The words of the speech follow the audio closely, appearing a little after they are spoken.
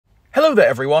Hello there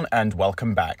everyone and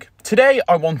welcome back. Today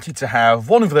I wanted to have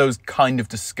one of those kind of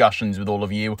discussions with all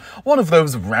of you, one of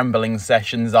those rambling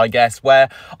sessions I guess, where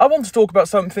I want to talk about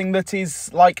something that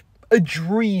is like a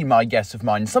dream I guess of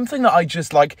mine, something that I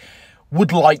just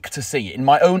would like to see in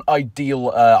my own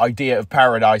ideal idea of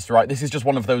paradise, right? This is just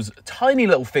one of those tiny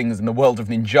little things in the world of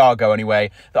Ninjago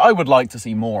anyway, that I would like to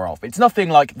see more of. It's nothing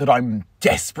like that I'm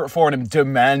desperate for and I'm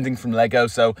demanding from Lego,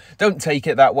 so don't take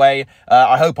it that way.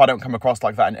 I hope I don't come across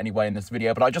like that in any way in this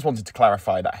video, but I just wanted to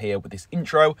clarify that here with this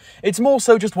intro. It's more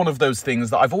so just one of those things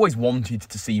that I've always wanted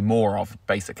to see more of,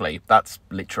 basically. That's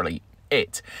literally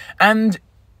it. And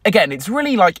again, it's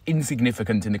really,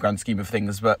 insignificant in the grand scheme of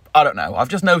things, but I don't know. I've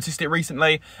just noticed it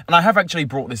recently, and I have actually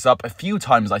brought this up a few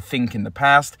times, I think, in the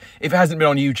past. If it hasn't been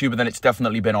on YouTube, then it's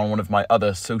definitely been on one of my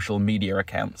other social media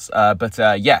accounts.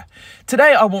 Yeah.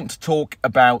 Today, I want to talk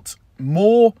about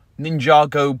more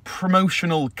Ninjago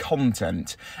promotional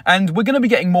content, and we're going to be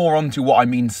getting more onto what I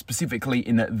mean specifically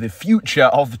in the future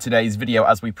of today's video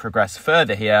as we progress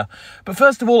further here. But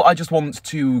first of all, I just want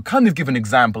to kind of give an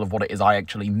example of what it is I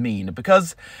actually mean,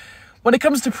 because when it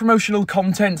comes to promotional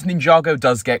content, Ninjago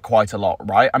does get quite a lot,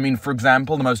 right? I mean, for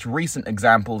example, the most recent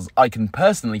examples I can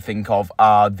personally think of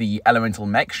are the Elemental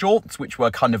Mech shorts, which were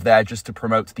kind of there just to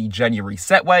promote the January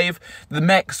set wave. The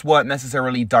mechs weren't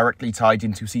necessarily directly tied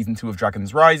into Season 2 of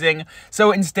Dragon's Rising,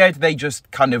 so instead they just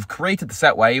kind of created the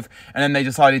set wave, and then they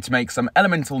decided to make some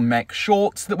Elemental Mech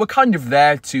shorts that were kind of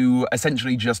there to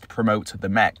essentially just promote the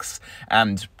mechs,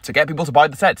 and to get people to buy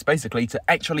the sets, basically, to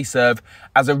actually serve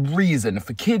as a reason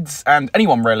for kids and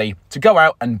anyone really to go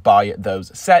out and buy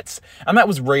those sets. And that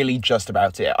was really just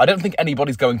about it. I don't think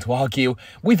anybody's going to argue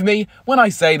with me when I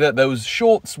say that those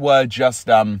shorts were just,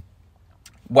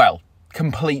 well,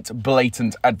 complete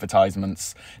blatant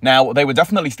advertisements. Now, they were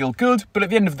definitely still good, but at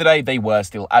the end of the day, they were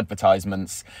still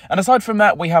advertisements. And aside from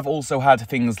that, we have also had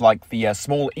things like the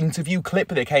small interview clip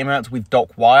that came out with Doc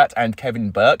Wyatt and Kevin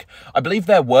Burke. I believe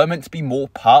there were meant to be more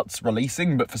parts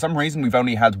releasing, but for some reason we've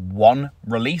only had one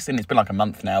release, and it's been like a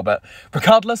month now. But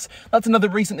regardless, that's another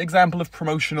recent example of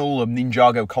promotional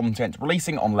Ninjago content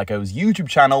releasing on Lego's YouTube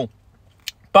channel.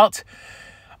 But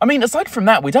I mean, aside from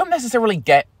that, we don't necessarily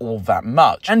get all that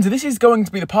much. And this is going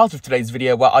to be the part of today's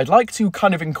video where I'd like to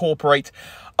kind of incorporate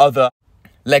other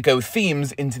Lego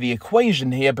themes into the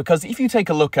equation here, because if you take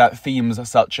a look at themes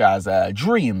such as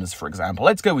DreamZzz, for example,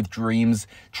 let's go with DreamZzz.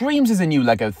 DreamZzz is a new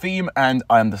Lego theme, and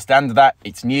I understand that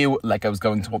it's new. Lego's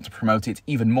going to want to promote it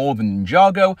even more than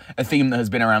Ninjago, a theme that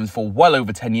has been around for well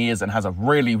over 10 years and has a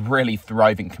really, really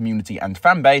thriving community and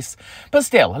fan base. But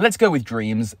still, let's go with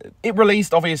DreamZzz. It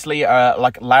released, obviously,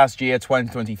 last year,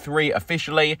 2023,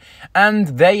 officially, and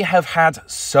they have had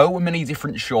so many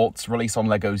different shorts released on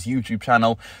Lego's YouTube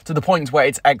channel to the point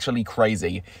where it's actually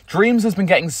crazy. DreamZzz has been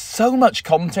getting so much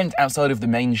content outside of the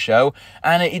main show,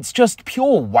 and it's just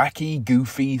pure wacky,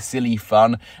 goofy, silly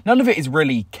fun. None of it is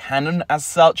really canon as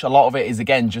such. A lot of it is,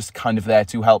 again, just kind of there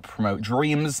to help promote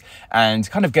DreamZzz and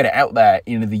kind of get it out there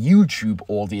in the YouTube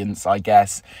audience, I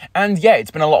guess. And yeah,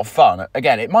 it's been a lot of fun.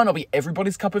 Again, it might not be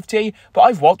everybody's cup of tea, but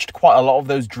I've watched quite a lot of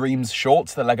those DreamZzz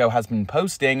shorts that Lego has been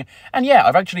posting, and yeah,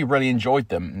 I've actually really enjoyed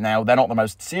them. Now, they're not the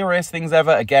most serious things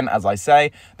ever. Again, as I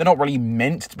say, they're not really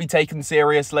meant to be taken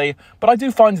seriously, but I do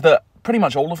find that pretty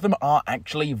much all of them are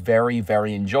actually very,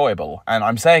 very enjoyable. And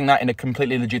I'm saying that in a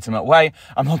completely legitimate way.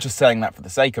 I'm not just saying that for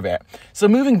the sake of it. So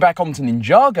moving back onto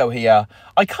Ninjago here,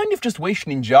 I kind of just wish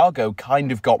Ninjago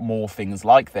kind of got more things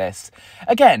like this.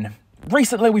 Again,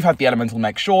 recently, we've had the Elemental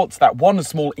Mech shorts, that one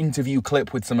small interview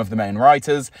clip with some of the main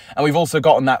writers, and we've also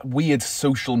gotten that weird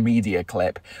social media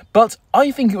clip. But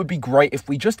I think it would be great if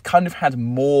we just kind of had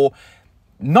more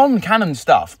non-canon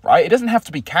stuff, right? It doesn't have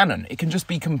to be canon. It can just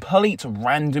be complete,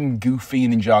 random, goofy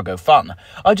Ninjago fun.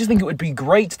 I just think it would be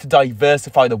great to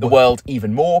diversify the world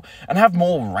even more and have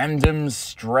more random,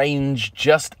 strange,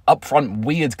 just upfront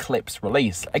weird clips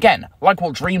released. Again, like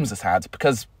what DreamZzz has had,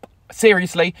 because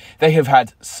seriously, they have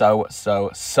had so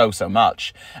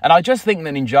much. And I just think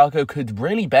that Ninjago could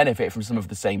really benefit from some of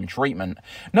the same treatment.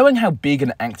 Knowing how big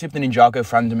and active the Ninjago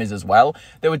fandom is as well,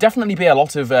 there would definitely be a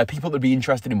lot of people that would be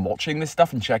interested in watching this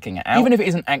stuff and checking it out. Even if it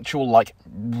isn't actual,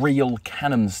 real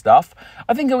canon stuff,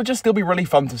 I think it would just still be really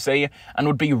fun to see and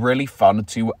would be really fun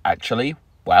to actually,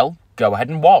 well, go ahead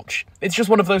and watch. It's just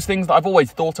one of those things that I've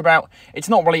always thought about. It's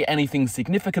not really anything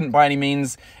significant by any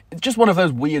means. It's just one of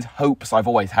those weird hopes I've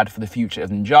always had for the future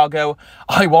of Ninjago.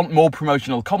 I want more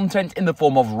promotional content in the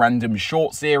form of random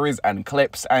short series and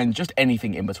clips and just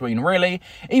anything in between, really.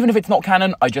 Even if it's not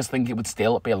canon, I just think it would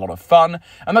still be a lot of fun.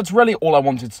 And that's really all I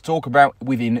wanted to talk about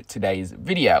within today's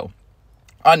video.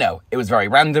 I know, it was very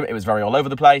random, it was very all over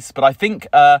the place, but I think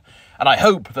and I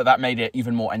hope that that made it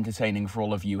even more entertaining for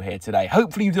all of you here today.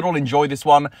 Hopefully you did all enjoy this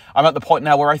one. I'm at the point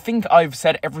now where I think I've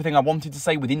said everything I wanted to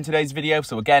say within today's video,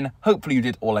 so again, hopefully you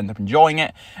did all end up enjoying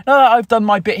it. Now that I've done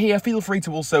my bit here, feel free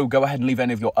to also go ahead and leave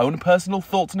any of your own personal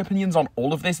thoughts and opinions on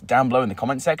all of this down below in the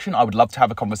comment section. I would love to have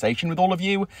a conversation with all of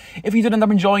you. If you did end up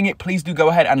enjoying it, please do go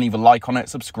ahead and leave a like on it,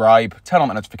 subscribe, turn on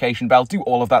the notification bell, do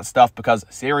all of that stuff, because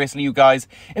seriously, you guys,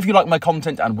 if you like my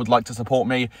content and would like to support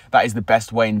me, that is the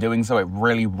best way in doing so. It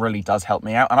really, really does help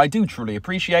me out, and I do truly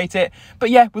appreciate it. But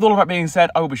yeah, with all of that being said,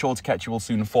 I will be sure to catch you all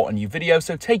soon for a new video,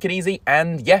 so take it easy,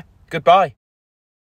 and yeah, goodbye.